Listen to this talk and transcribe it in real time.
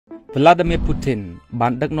Vladimir Putin បា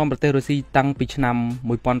នដឹកនាំប្រទេសរុស្ស៊ីតាំងពីឆ្នាំ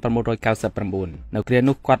 1999 នៅគ្រា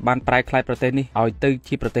នោះគាត់បានប្រែក្លាយប្រទេសនេះឲ្យទៅ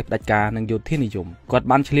ជាប្រទេសផ្ដាច់ការនិងយោធានិយមគាត់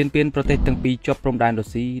បានឈ្លានពានប្រទេសទាំងពីរជាប់ព្រំដែនរុ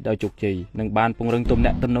ស្ស៊ីដោយជោគជ័យនិងបានពង្រឹងទំ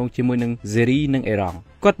នាក់ទំនងជាមួយនឹងសេរីនិងអ៊ីរ៉ង់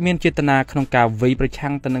គាត់មានចេតនាក្នុងការវាយប្រឆាំ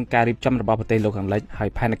ងទៅនឹងការរៀបចំរបស់ប្រទេសលោកខាងលិចហើយ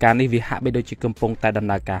ផែនការនេះវាហាក់បីដូចជាកំពុงតែដំ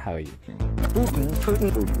ណើរការហើយ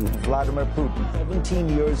Vladimir Putin,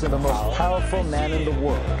 17 years and the most powerful man in the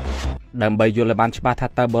world. ដើម្បីយល់ឲ្យបានច្បាស់ថា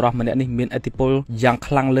តើបរិសម្នាក់នេះមានឥទ្ធិពលយ៉ាង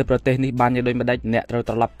ខ្លាំងលើប្រទេសនេះបានយ៉ាងដូចម្ដេចអ្នកត្រូវ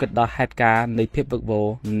ត្រឡប់គិតដល់ហេតុការណ៍នៃភាពវឹកវរ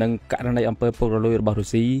និងករណីអំពើពុករលួយរបស់រុ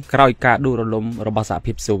ស្ស៊ីក្រោយការដួលរលំរបស់សហ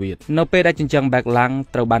ភាពសូវៀតនៅពេលដែលជញ្ជាំងបែកឡើង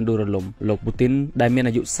ត្រូវបានដួលរលំលោកពូទីនដែលមាន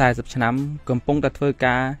អាយុ40ឆ្នាំកំពុងតែធ្វើ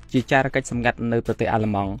ការជាចារកិច្ចសម្ងាត់នៅប្រទេសអាល្លឺ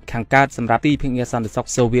ម៉ង់ខាងកើតសម្រាប់ទីភ្នាក់ងារសន្តិសុខ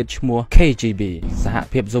សូវៀតឈ្មោះ KGB សហ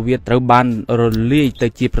ភាពសូវៀតត្រូវបានរលាយទៅ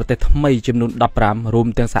ជាប្រទេសថ្មីចំនួន15រួម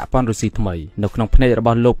ទាំងសហព័ន្ធរុស្ស៊ីថ្មីនៅក្នុងភ្នែករប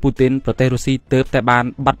ស់លោកពូទីនប្រទេសរុស្ស៊ីទើបតែបាន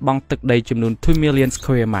បាត់បង់ទឹកដីចំនួន 2 million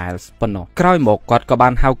square miles ប៉ុណ្ណោះក្រោយមកគាត់ក៏បា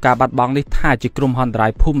នហៅការបាត់បង់នេះថាជាគ្រោះមហន្តរា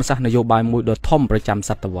យភូមិសាស្ត្រនយោបាយមួយដ៏ធំប្រចាំ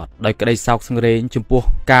សតវត្សដោយក្តីសោកសង្រេងចំពោះ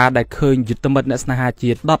ការដែលឃើញយុទ្ធមិត្តអ្នកស្នេហា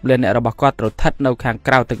ជាតិ10លានអ្នករបស់គាត់ត្រូវស្ថិតនៅខាង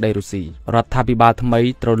ក្រៅទឹកដីរុស្ស៊ីរដ្ឋាភិបាលថ្មី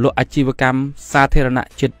ត្រូវលក់អាជីវកម្មសាធារណៈ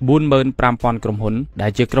ជិត 45,000 ក្រុមហ៊ុនដែ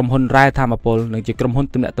លជាក្រុមហ៊ុនរ៉ែធម្មពលនិងជាក្រុមហ៊ុន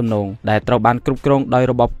ទំនាក់ទំនងដែលត្រូវបានគ្រប់គ្រងដោយ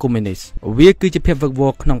របបកុម្មុយនីសវាគឺជាភាពវឹកវ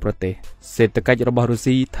រក្នុងប្រទេសសេដ្ឋកិច្ចរបស់រុស្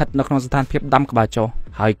ស៊ីស្ថិតនៅក្នុងស្ថានភាពដាំក្បាលចុះ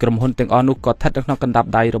ហើយក្រុមហ៊ុនទាំងអស់នោះក៏ស្ថិតនៅក្នុងកណ្ដាប់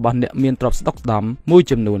ដៃរបស់អ្នកមានទ្រព្យស្ដុកស្តម្ភមួយ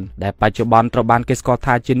ចំនួនដែលបច្ចុប្បន្នត្រូវបានគេស្គាល់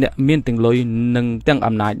ថាជាអ្នកមានទាំងលុយនិងទាំង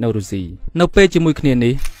អំណាចនៅរុស្ស៊ីនៅពេលជាមួយគ្នា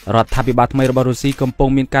នេះរដ្ឋាភិបាលថ្មីរបស់រុស្ស៊ីកំពុង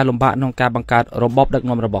មានការលំបាកក្នុងការបង្កើតរបបដឹក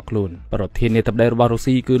នាំរបស់ខ្លួនប្រធានាធិបតីរបស់រុស្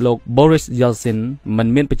ស៊ីគឺលោក Boris Yeltsin មិន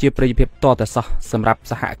មានប្រជាប្រិយភាពតតែសោះសម្រាប់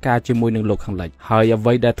សហការជាមួយនឹងលោកខាងលិចហើយអ្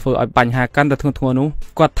វីដែលធ្វើឲ្យបញ្ហាកាន់តែធ្ងន់ធ្ងរនោះ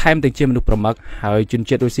គាត់ថែមទាំងជាមនុស្សប្រមឹកហើយជន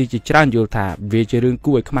ជាតិរុស្ស៊ីជាច្រើនយល់ថាវាជារឿង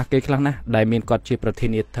គួរឲ្យខ្មាស់គេខ្លាំងណាស់ដែលមានគាត់ជាប្រធា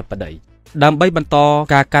នាធិបតីដើម្បីបន្ត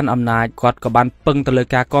ការកាន់អំណាចគាត់ក៏បានពឹងទៅលើ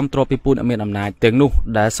ការគ្រប់គ្រងពីពូនអ្នកមានអំណាចទាំងនោះ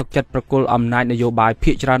ដែលសុខចិត្តប្រគល់អំណាចនយោបាយ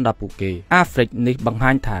ភាគច្រើនដល់ពួកគេអាហ្វ្រិកនេះបង្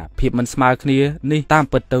ហាញថាភាពមិនស្មើគ្នានេះតាម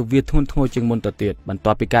ពិតទៅវាធ្ងន់ធ្ងរជាងមុនទៅទៀតបន្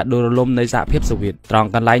ទាប់ពីការដួលរលំនៃសហភាពសូវៀតត្រង់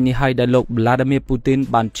កន្លែងនេះហើយដែលលោក Vladimir Putin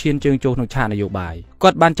បានឈានជើងចូលក្នុងឆាកនយោបាយ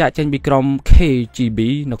គាត់បានចាក់ចេញពីក្រុម KGB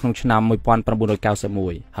នៅក្នុងឆ្នាំ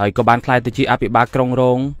 1991 ហើយក៏បានក្លាយទៅជាអភិបាលក្រុង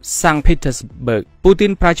រ៉ូម Saint Petersburg ពូទី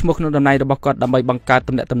នប្រើឈ្មោះក្នុងតំណែងរបស់គាត់ដើម្បីបង្កើត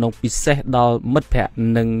ទំនាក់ទំនងពិសេសដល់មិត្តភ័ក្តិ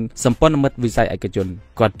និងសម្ព័ន្ធមិត្តវិស័យឯកជន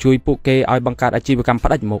គាត់ជួយពួកគេឲ្យបង្កើតអាជីវកម្មផ្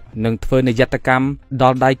ដាច់មុខនិងធ្វើនិយត្តកម្មដ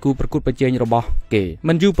ល់ដៃគូប្រកួតប្រជែងរបស់គេ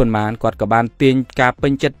មិនយូរប៉ុន្មានគាត់ក៏បានទាញការពេ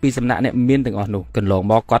ញចិត្តពីសំណាក់អ្នកមានទាំងអស់នោះកន្លង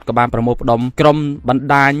មកគាត់ក៏បានប្រមូលផ្ដុំក្រុមបណ្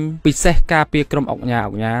ដាញពិសេសការពារក្រុមអង្គការ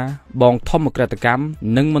បងធម្មក្រិតកម្ម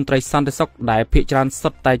និងមន្ត្រីសន្តិសុខដែលភាគច្រើនសុ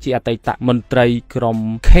ទ្ធតែជាអតីតមន្ត្រីក្រុម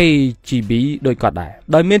KGB ដោយគាត់ដែរ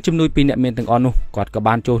ដោយមានជំនួយពីអ្នកមានទាំងអស់នោះគាត់ក៏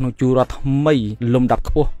បានចូលក្នុងជួររដ្ឋថ្មីលំដាប់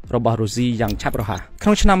ខ្ពស់របស់រុស្ស៊ីយ៉ាងឆាប់រហ័សក្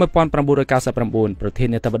នុងឆ្នាំ 1999 ប្រធា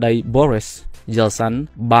នាធិបតី Boris Yeltsin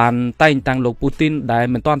បានតែងតាំងលោកពូទីនដែល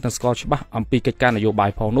មិនទាន់ទាំងស្គាល់ច្បាស់អំពីកិច្ចការនយោបា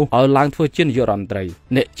យផងនោះឲ្យឡើងធ្វើជានាយករដ្ឋមន្ត្រី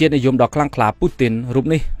អ្នកជាតិនិយមដ៏ខ្លាំងក្លាពូទីនរូប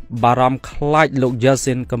នេះបារម្ភខ្លាចលោក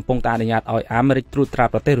Yeltsin កំពុងតែអនុញ្ញាតឲ្យអាមេរិកត្រួតត្រា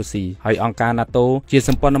ប្រទេសរុស្ស៊ីហើយអង្គការ NATO ជាស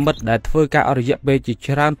ម្ព័ន្ធមិត្តដែលធ្វើការអរិយៈពេលជា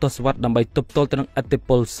ច្រើនទសវត្សរ៍ដើម្បីទប់ទល់ទៅនឹងឥទ្ធិព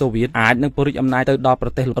លសូវៀតអាចនឹងពង្រីកអំណាចទៅដល់ប្រ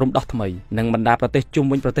ទេសរំដោះថ្មីនិងបណ្ដាប្រទេសជុំ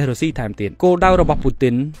វិញប្រទេសរុស្ស៊ីថែមទៀតគោលដៅរបស់ពូទី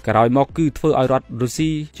នក្រោយមកគឺធ្វើឲ្យរដ្ឋរុស្ស៊ី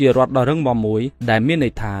ជារដ្ឋដ៏រឹងមាំមួយដែលមានន័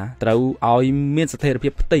យថាត្រូវឲ្យមានស្ថិរភា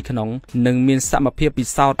ពផ្ទៃក្នុងនិងមានសមភាពពិ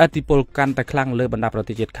សោធន៍ឥទ្ធិពលកាន់តែខ្លាំងលើបណ្ដាប្រ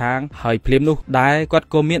ទេសជិតខាងហើយភ្លាមនោះដែរគាត់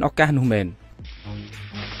ក៏មានឱកាសនោះមែន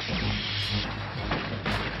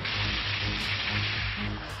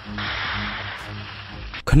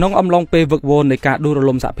ក្នុងអំឡុងពេលវឹកវរនៃការដួលរ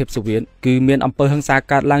លំសហភាពសូវៀតគឺមានអំពើហិង្សា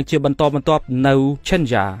កើតឡើងជាបន្តបន្ទាប់នៅឆិន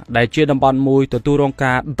យ៉ាដែលជាតំបន់មួយទទួលរង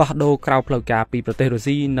ការដោះដូរក្រៅផ្លូវការពីប្រទេសរុស្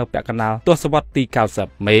ស៊ីនៅពាក់កណ្ដាលទសវត្សរ៍ទី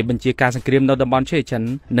90មេបញ្ជាការសង្គ្រាមនៅតំបន់ឆេឆិន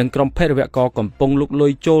និងក្រុមភេរវករកំពុងលុកលុ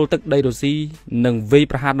យចូលទឹកដីរុស្ស៊ីនិងវាយ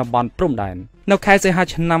ប្រហារតំបន់ព្រំដែននៅខែសីហា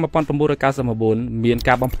ឆ្នាំ 1999 មាន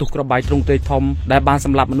ការបំផ្ទុះគ្រាប់បែកទ្រង់ទ្រាយធំដែលបានស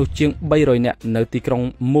ម្លាប់មនុស្សជាង300នាក់នៅទីក្រុង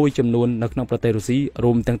មួយចំនួននៅក្នុងប្រទេសរុស្ស៊ី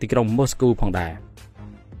រួមទាំងទីក្រុងម៉ូស្គូផងដែរ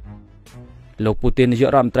លោកពូទីននាយក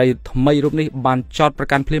រដ្ឋមន្ត្រីថ្មីរូបនេះបានចោទប្រ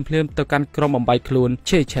កាន់ភ្លាមៗទៅកាន់ក្រុមបំបីខ្លួន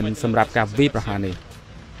ឆេឆិនសម្រាប់ការវាយប្រហារនេះ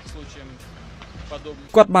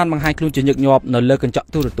គាត់បានបង្ហាញខ្លួនជាញឹកញាប់នៅលើកញ្ចក់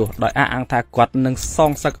ទូរទស្សន៍ដោយអះអាងថាគាត់នឹងស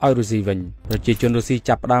ងសឹកឲ្យរុស្ស៊ីវិញប្រជាជនរុស្ស៊ី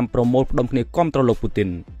ចាប់ផ្ដើមប្រមូលផ្ដុំគ្នាគាំទ្រលោកពូទីន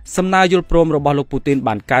សំណើយល់ព្រមរបស់លោកពូទីន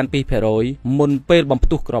បានកើន 2% មុនពេលបំផ្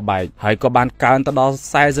ទុះគ្រាប់បែកហើយក៏បានកើនទៅដល់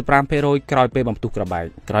 45% ក្រោយពេលបំផ្ទុះគ្រាប់បែក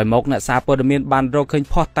ក្រោយមកអ្នកសារព័ត៌មានបានរកឃើញ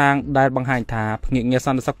ភស្តុតាងដែលបង្ហាញថាភ្នាក់ងារស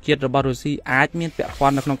ន្តិសុខជាតិរបស់រុស្ស៊ីអាចមានពាក់ព័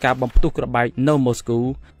ន្ធនៅក្នុងការបំផ្ទុះគ្រាប់បែកនៅម៉ូស្គូ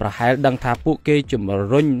ប្រហែលដឹងថាពួកគេជំ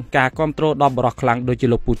រុញការគាំទ្រដល់បរិះខ្លាំងដូចជា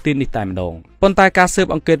លោកពូទីននេះតែម្ដង ប៉ុន្តែការស៊ើប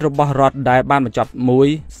អង្កេតរបស់រដ្ឋដែលបានបញ្ចប់មួយ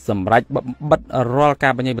សម្រាប់បិទរាល់កា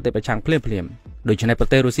របញ្ចេញមតិប្រឆាំងភ្លាមដូច្នេះប្រ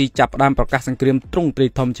ទេសរុស្ស៊ីចាប់ផ្ដើមប្រកាសសង្គ្រាមទ្រង់ទ្រាយ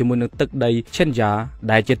ធំជាមួយនឹងទឹកដីឆេនយ៉ា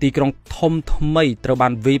ដែលជាទីក្រុងធំថ្មីត្រូវបា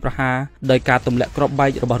នវាយប្រហារដោយការទម្លាក់គ្រាប់បែ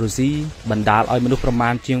ករបស់រុស្ស៊ីបណ្ដាលឲ្យមនុស្សប្រមា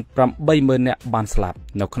ណជាង 80,000 នាក់បានស្លាប់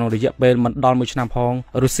នៅក្នុងរយៈពេលមិនដល់1ឆ្នាំផង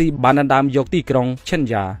រុស្ស៊ីបានដណ្ដើមយកទីក្រុងឆេន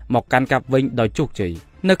យ៉ាមកកាន់កាប់វិញដោយជោគជ័យ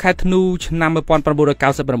នៅខែធ្នូឆ្នាំ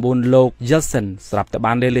 1999 លោក Yeltsin ស្រាប់តែ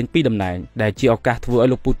បានលេងពីតំណែងដែលជាឱកាសធ្វើឲ្យ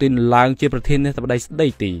លោកពូទីនឡើងជាប្រធានាធិបតីស្ដី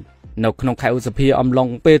ទីនៅក្នុងខែឧសភាអំឡុង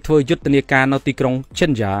ពេលធ្វើយុទ្ធនាការនៅទីក្រុងឆេ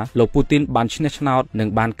នយ៉ាលោកពូទីនបានឈ្នះឆ្នោតនិង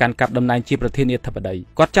បានកាន់កាប់តំណែងជាប្រធានាធិបតី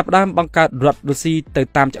គាត់ចាប់ផ្ដើមបង្កើតរដ្ឋរុស្ស៊ីទៅ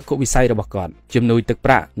តាមចក្ខុវិស័យរបស់គាត់ជំនួយទឹក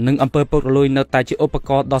ប្រាក់និងអំពើពុករលួយនៅតែជាឧប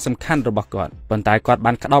ករណ៍ដ៏សំខាន់របស់គាត់ប៉ុន្តែគាត់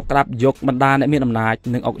បានក្តោបក្តាប់យកបណ្ដាអ្នកមានអំណាច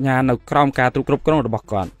និងអង្គការនៅក្រោមការគ្រប់គ្រងរបស់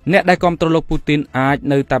គាត់អ្នកដែលគ្រប់គ្រងលោកពូទីនអាច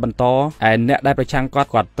នៅតែបន្តឯអ្នកដែលប្រឆាំងគាត់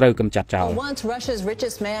ត្រូវកម្ចាត់ចោល Once Russia's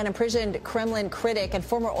richest man, imprisoned Kremlin critic and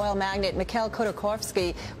former oil magnate Mikhail Khodorkovsky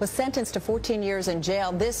was sentenced to 14 years in jail,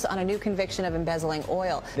 this on a new conviction of embezzling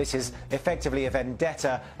oil. This is effectively a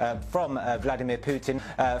vendetta from Vladimir Putin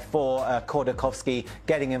for Khodorkovsky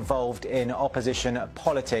getting involved in opposition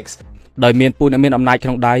politics. ដោយមានពូអ្នកមានអំណាចក្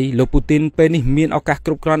នុងដៃលោកពូទីនពេលនេះមានឱកាស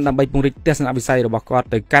គ្រប់គ្រាន់ដើម្បីពង្រីកទស្សនវិស័យរបស់គាត់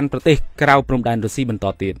ទៅកាន់ប្រទេសក្រៅព្រំដែនរុស្ស៊ីបន្ត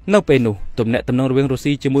ទៀតនៅពេលនោះទំនាក់ទំនងរវាងរុស្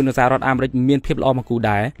ស៊ីជាមួយនឹងសហរដ្ឋអាមេរិកមានភាពល្អមកគូ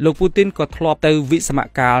ដែរលោកពូទីនក៏ធ្លាប់ទៅវិសម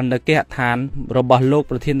កាលនៅគេហដ្ឋានរបស់លោក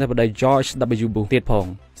ប្រធានាធិបតី George W. Bush ទៀតផង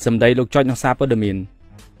សម្ដីលោកចុចនឹងសារព័ត៌មាន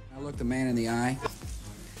I looked the man in the eye.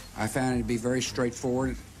 I found it to be very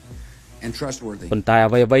straightforward and trustworthy. ប៉ុន្តែ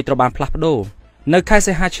អ្វីៗត្រូវបានផ្លាស់ប្ដូរនៅខែ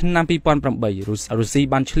សីហាឆ្នាំ 2008 រុស្ស៊ី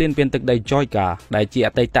បានឈ្លានពានទឹកដី Georgia ដែលជាអ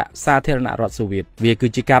តីតសាធារណរដ្ឋសូវៀតវាគឺ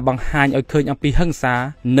ជាការបង្ហាញឲ្យឃើញអំពីហិង្សា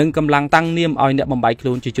និងកម្លាំងតាំងនាមឲ្យអ្នកបំបែកខ្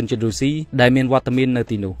លួនជាជនជាតិរុស្ស៊ីដែលមានវត្តមាននៅ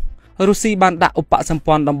ទីនោះរុស្ស៊ីបានដាក់ឧបសម្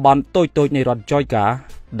ព័ន្ធតំបន់តូចៗនៃរដ្ឋ Georgia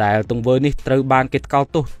ដែលទង្វើនេះត្រូវបានគេថ្កោល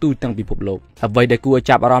ទោសទូទាំងពិភពលោកអ្វីដែលគួរឲ្យ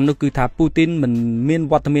ចាប់អារម្មណ៍នោះគឺថាពូទីនមិនមាន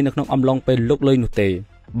វត្តមាននៅក្នុងអំឡុងពេលលោកលុយនោះទេ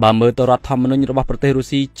បើមើលទៅរដ្ឋធម្មនុញ្ញរបស់ប្រទេសរុ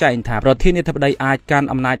ស្ស៊ីចែងថាប្រធានាធិបតីអាចកាន់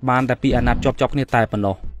អំណាចបានតែពីអាណត្តិជាប់គ្នាតែប៉ុណ្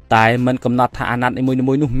ណោះតែមិនកំណត់ថាអាណត្តិនីមួយ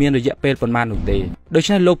ៗនោះមានរយៈពេលប៉ុន្មាននោះទេដូច្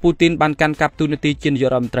នេះលោកពូទីនបានកាន់កាប់តួនាទីជានាយក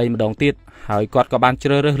រដ្ឋមន្ត្រីម្ដងទៀតហើយគាត់ក៏បានជ្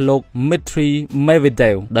រើសរើសលោក Dmitry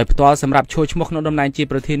Medvedev ដោយផ្ទាល់សម្រាប់ឈរឈ្មោះក្នុងតំណែងជា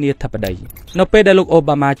ប្រធានាធិបតីនៅពេលដែលលោកអូ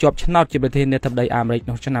បាម៉ាជាប់ឆ្នោតជាប្រធានាធិបតីអាមេរិក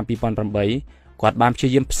នៅឆ្នាំ 2008 គាត់បានព្យា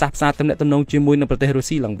យាមផ្សះផ្សាទំនាក់ទំនងជាមួយនឹងប្រទេសរុស្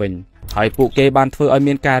ស៊ីឡើងវិញហើយពួកគេបានធ្វើឲ្យ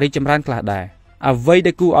មានការរីកចម្រើនខ្លះដែរអ្វី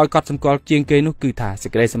ដែលគួរឲ្យកត់សម្គាល់ជាងគេនោះគឺថាសេច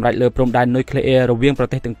ក្តីសម្រេចលើព្រំដែននុយក្លេអ៊ែររវាងប្រ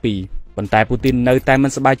ទេសទាំងពីរប៉ុន្តែពូទីននៅតែមិ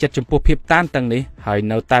នសប្បាយចិត្តចំពោះភាពតានតឹងនេះហើយ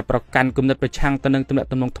នៅតែប្រកាន់គំនិតប្រឆាំងទៅនឹងទំនាក់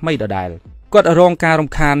ទំនងថ្មីដដែលគាត់រងការរំ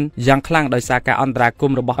ខានយ៉ាងខ្លាំងដោយសារការអន្តរាគ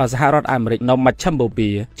មន៍របស់សហរដ្ឋអាមេរិកនៅមជ្ឈមបូ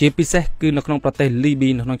ព៌ាជាពិសេសគឺនៅក្នុងប្រទេសលីប៊ី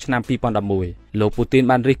នៅក្នុងឆ្នាំ 2011 លោកពូទីន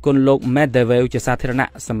បានរិះគន់លោក Medvedev ជាសាធារណៈ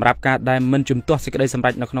សម្រាប់ការដែលមិនជំទាស់សេចក្តីសម្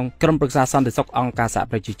រេចនៅក្នុងក្រុមប្រឹក្សាសន្តិសុខអង្គការសហ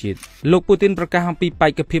ប្រជាជាតិលោកពូទីនប្រកាសអំពីបេ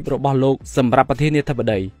ក្ខភាពរបស់លោកសម្រាប់ប្រធានាធិប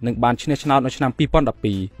តីនិងបានឈ្នះឆ្នោតនៅឆ្នាំ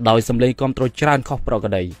 2012 ដោយសម្លេងគាំទ្រច្រើនខុសប្រក្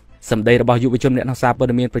រតីសម្ដីរបស់យុវជនអ្នកនឹងសារព័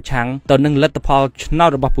ត៌មានប្រឆាំងទៅនឹងលទ្ធផលឆ្នោត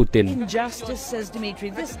របស់ពូទីន Injustice, says Dmitry.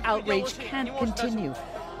 This outrage can't continue.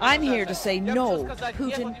 I'm here to say no to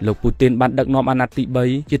Putin. លោកពូទីនបានដឹកនាំអាណត្តិទី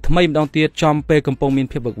3ជាថ្មីម្ដងទៀតចំពេលកំពុងមាន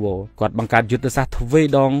ភាពវឹកវរគាត់បង្កើតយុទ្ធសាស្ត្រទ្វេ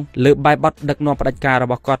ដងលើបែបបទដឹកនាំផ្ដាច់ការរ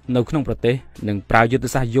បស់គាត់នៅក្នុងប្រទេសនិងប្រើយុទ្ធ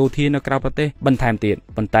សាស្ត្រយោធានៅក្រៅប្រទេសបន្ថែមទៀត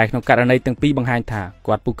ប៉ុន្តែក្នុងករណីទាំងពីរបង្ហាញថា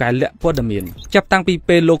គាត់ពូកែលាក់ព័ត៌មានចាប់តាំងពី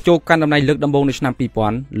ពេលលោកចូលកាន់តំណែងលើកដំបូងនៅឆ្នាំ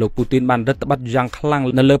 2000 លោកពូទីនបានរឹតបន្តឹងយ៉ាងខ្លាំង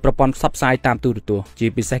នៅលើប្រព័ន្ធផ្សព្វផ្សាយតាមទូរទស្សន៍ជា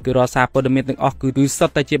ពិសេសគឺរាល់សារព័ត៌មានទាំងអស់គឺសុ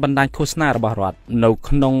ទ្ធតែជាបណ្ដាញឃោសនារបស់រដ្ឋនៅ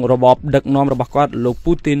ក្នុងរបបដឹកនាំរបស់គាត់លោក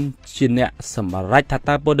ពូទីនជាអ្នកសម្រេចថា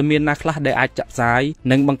តើព័ត៌មានណាខ្លះដែលអាចចាក់ផ្សាយ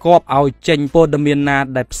និងបង្គាប់ឲ្យចេញព័ត៌មានណា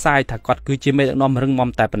ដែលផ្សាយថាគាត់គឺជាមេដឹកនាំរឹងមាំ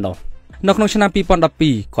តែប៉ុណ្ណោះនៅក្នុងឆ្នាំ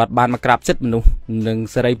 2012 គាត់បានមកក្រាបសិទ្ធិមនុស្សនិង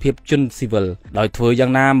សេរីភាពជនស៊ីវិលដោយធ្វើយ៉ា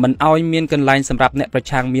ងណាមិនឲ្យមានកន្លែងសម្រាប់អ្នកប្រ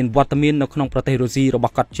ឆាំងមានវត្តមាននៅក្នុងប្រទេសរុស្ស៊ីរប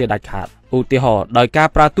ស់គាត់ជាដាច់ខាតឧទាហរណ៍ដោយការ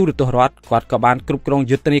ប្រើទូរទស្សន៍រដ្ឋគាត់ក៏បានគ្រប់គ្រង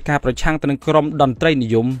យុទ្ធនាការប្រឆាំងទៅនឹងក្រុមតន្ត្រីនិ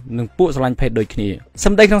យមនិងពួកស្រឡាញ់ភេទដូចគ្នាស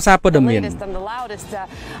ម្ដីក្នុងសារព័ត៌មាន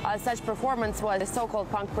Such performance was a so-called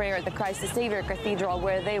punk prayer at the Christ the Savior Cathedral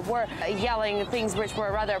where they were yelling things which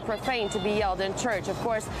were rather profane to be yelled in church. Of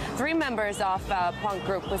course, 3 members of punk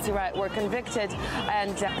group were convicted and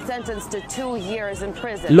sentenced to 2 years in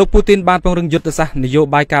prison. លោកពូទីនបានពង្រឹងយុទ្ធសាស្ត្រនយោ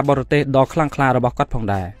បាយការបរទេសដ៏ខ្លាំងក្លារបស់គាត់ផង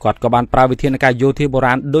ដែរគាត់ក៏បានប្រើវិធានការយោធាបុ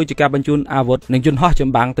រាណដូចជាការបញ្ជូនអាវុធនិងយន្តហោះច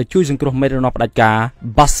ម្បាំងទៅជួយសង្គ្រោះមេដឹកនាំផ្ដាច់ការ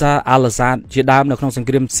Bashar al-Assad ជាដើមនៅក្នុងសង្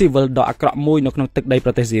គ្រាមស៊ីវិលដ៏អាក្រក់មួយនៅក្នុងទឹកដីប្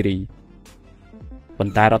រទេសស៊ីរីប៉ុ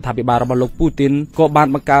ន្តែរដ្ឋាភិបាលរបស់លោកពូទីនក៏បាន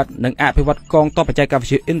បង្កើតនិងអភិវឌ្ឍកងទ័ពបច្ចេកវិ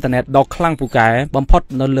ទ្យាអ៊ីនធឺណិតដ៏ខ្លាំងពូកែបំផុត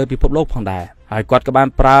នៅលើពិភពលោកផងដែរហើយគាត់ក៏បាន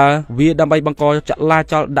ប្រើវាដើម្បីបង្កចលា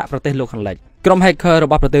ចលដាក់ប្រទេសលោកខាងលិច ក្រុម hacker រ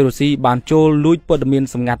បស់ប្រទេសរុស្ស៊ីបានចូលលួចព័ត៌មាន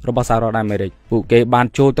សម្ងាត់របស់សហរដ្ឋអាមេរិកពួកគេបាន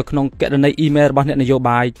ចូលទៅក្នុងគណនីអ៊ីមែលរបស់អ្នកនយោ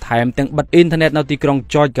បាយថែមទាំងបិទអ៊ីនធឺណិតនៅទីក្រុង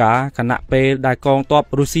Georgia ខណៈពេលដែលកងទ័ព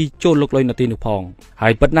រុស្ស៊ីចូលលុកលុយនៅទីនោះផងហើ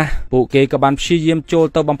យពិតណាស់ពួកគេក៏បានព្យាយាមចូល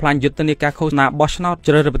ទៅបំផ្លាញយុទ្ធនាការឃោសនាបោះឆ្នោត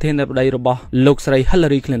ជ្រើសរើសប្រធានាធិបតីរបស់លោកស្រី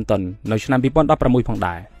Hillary Clinton នៅឆ្នាំ 2016 ផង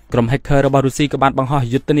ដែរក្រុម hacker របស់រុស្ស៊ីក៏បានបង្ហោះ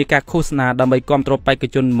យុទ្ធនាការឃោសនាដើម្បីគ្រប់គ្រងបេក្ខ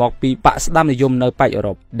ជនមកពីបកស្ដាំនិយមនៅប៉ែកអឺ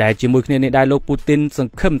រ៉ុបដែលជាមួយគ្នានេះដែរលោក Putin ស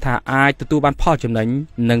ង្ឃឹមថាអាចទទួលបានផលចំណេញ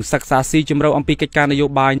និងសិក្សាស៊ីជម្រៅអំពីកិច្ចការនយោ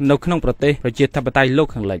បាយនៅក្នុងប្រទេសប្រជាធិបតេយ្យលោក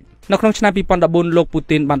ខាងលិចនៅក្នុងឆ្នាំ 2014 លោក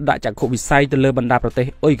Putin បានដាក់ចក្ខុវិស័យទៅលើបណ្ដាប្រទេស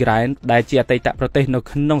អ៊ុយក្រែនដែលជាអតីតប្រទេសនៅ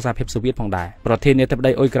ក្នុងសហភាពសូវៀតផងដែរប្រធានាធិប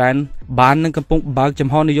តីអ៊ុយក្រែនបាននឹងកំពុងបើកចំ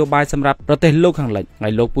ហនយោបាយសម្រាប់ប្រទេសលោកខាងលិចហើ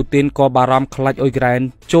យលោក Putin ក៏បារម្ភខ្លាចអ៊ុយក្រែន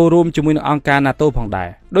ចូលរួមជាមួយនឹងអង្គការ NATO ផងដែរ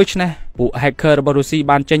ដូច្នេះពួក hacker របស់រុស្ស៊ី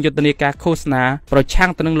បានចេញយុទ្ធនាការឃោសនាប្រឆាំង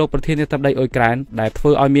ទៅនឹងលោកប្រធានាធិបតីអ៊ុយក្រែនដែលធ្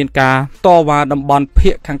វើឲ្យមានការតវ៉ាតំបន់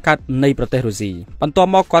ភាគខាងកើតនៃប្រទេសរុស្ស៊ីបន្ទាប់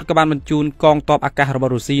មកគាត់ក៏បានបញ្ជូនកងទ័ពអាកាសរប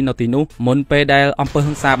ស់រុស្ស៊ីនៅទីនោះមុនពេលដែលអំពើ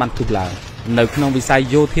ហិង្សាបានធូរឡើងនៅក្នុងវិស័យ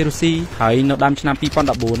យោធារុស្ស៊ីហើយនៅដើមឆ្នាំ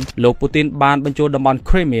 2014 លោក Putin បានបញ្ចូលតំបន់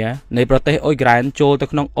Crimea នៃប្រទេសអ៊ុយក្រែនចូលទៅ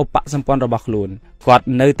ក្នុងឧបសម្ព័ន្ធរបស់ខ្លួនគាត់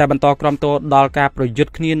នៅតែបន្តក្រោមទោសដល់ការប្រយុទ្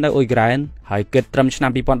ធគ្នានៅអ៊ុយក្រែនហើយគិតត្រឹមឆ្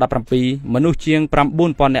នាំ 2017 មនុស្សជាង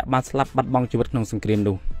 9,000 នាក់បានស្លាប់បាត់បង់ជីវិតក្នុងសង្គ្រាម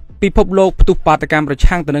នោះពិភពលោកផ្ទុះបាតកម្មប្រ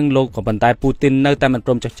ឆាំងទៅនឹងលោកក៏ប៉ុន្តែ Putin នៅតែមិន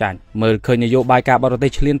ព្រមចុះចាញ់មើលឃើញនយោបាយការបរទេស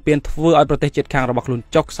ឈ្លានពានធ្វើឲ្យប្រទេសជិតខាងរបស់ខ្លួន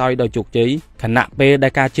ចុកខ្សោយដោយជោគជ័យខណៈពេលដែ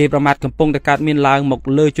លការជេរប្រមាថកំពុងតែកើតមានឡើងមក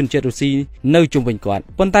លើជនជាតិរុស្ស៊ីនៅជុំវិញគាត់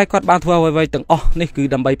ប៉ុន្តែគាត់បានធ្វើអ្វីៗទាំងអស់នេះគឺ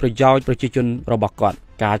ដើម្បីប្រយោជន៍ប្រជាជនរបស់គាត់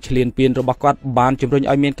ការឈ្លានពានរបស់គាត់បានជំរុញ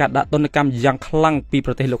ឲ្យមានការដាក់ទណ្ឌកម្មយ៉ាងខ្លាំងពី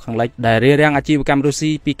ប្រទេសលោកខាងលិចដែលរារាំងអាជីវកម្មរុស្ស៊ី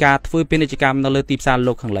ពីការធ្វើពាណិជ្ជកម្មនៅលើទីផ្សារ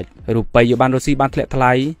លោកខាងលិចរូបិយប័ណ្ណរុស្ស៊ីបានធ្លាក់ថ្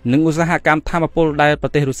លៃនិងឧស្សាហកម្មថាមពលដែលប្រ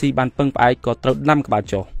ទេសរុស្ស៊ីបានពឹងផ្អែកក៏ត្រូវដាំក្បាល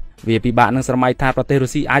ចុះវាពិបាកនឹងស្រមៃថាប្រទេសរុ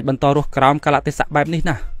ស្ស៊ីអាចបន្តរស់ក្រោមកាលៈទេសៈបែបនេះ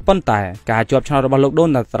ណាប៉ុន្តែការជាប់ឆ្នោតរបស់លោក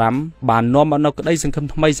Donald Trump បាននាំមកនូវក្តីសង្ឃឹម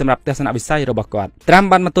ថ្មីសម្រាប់ទស្សនវិស័យរបស់គាត់ Trump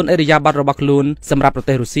បានបន្ទន់ឥរិយាបថរបស់ខ្លួនសម្រាប់ប្រ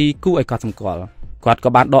ទេសរុស្ស៊ីគួរឲ្យកត់សម្គាល់គាត់ក៏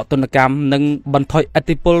បានដកទណ្ឌកម្មនិងបន្ថយឥទ្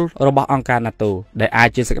ធិពលរបស់អង្គការ NATO ដែលអាច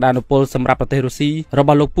ជាសក្តានុពលសម្រាប់ប្រទេសរុស្ស៊ីរប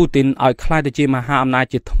ស់លោក Putin ឲ្យក្លាយទៅជាមហាអំណាច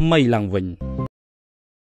ជាថ្មីឡើងវិញ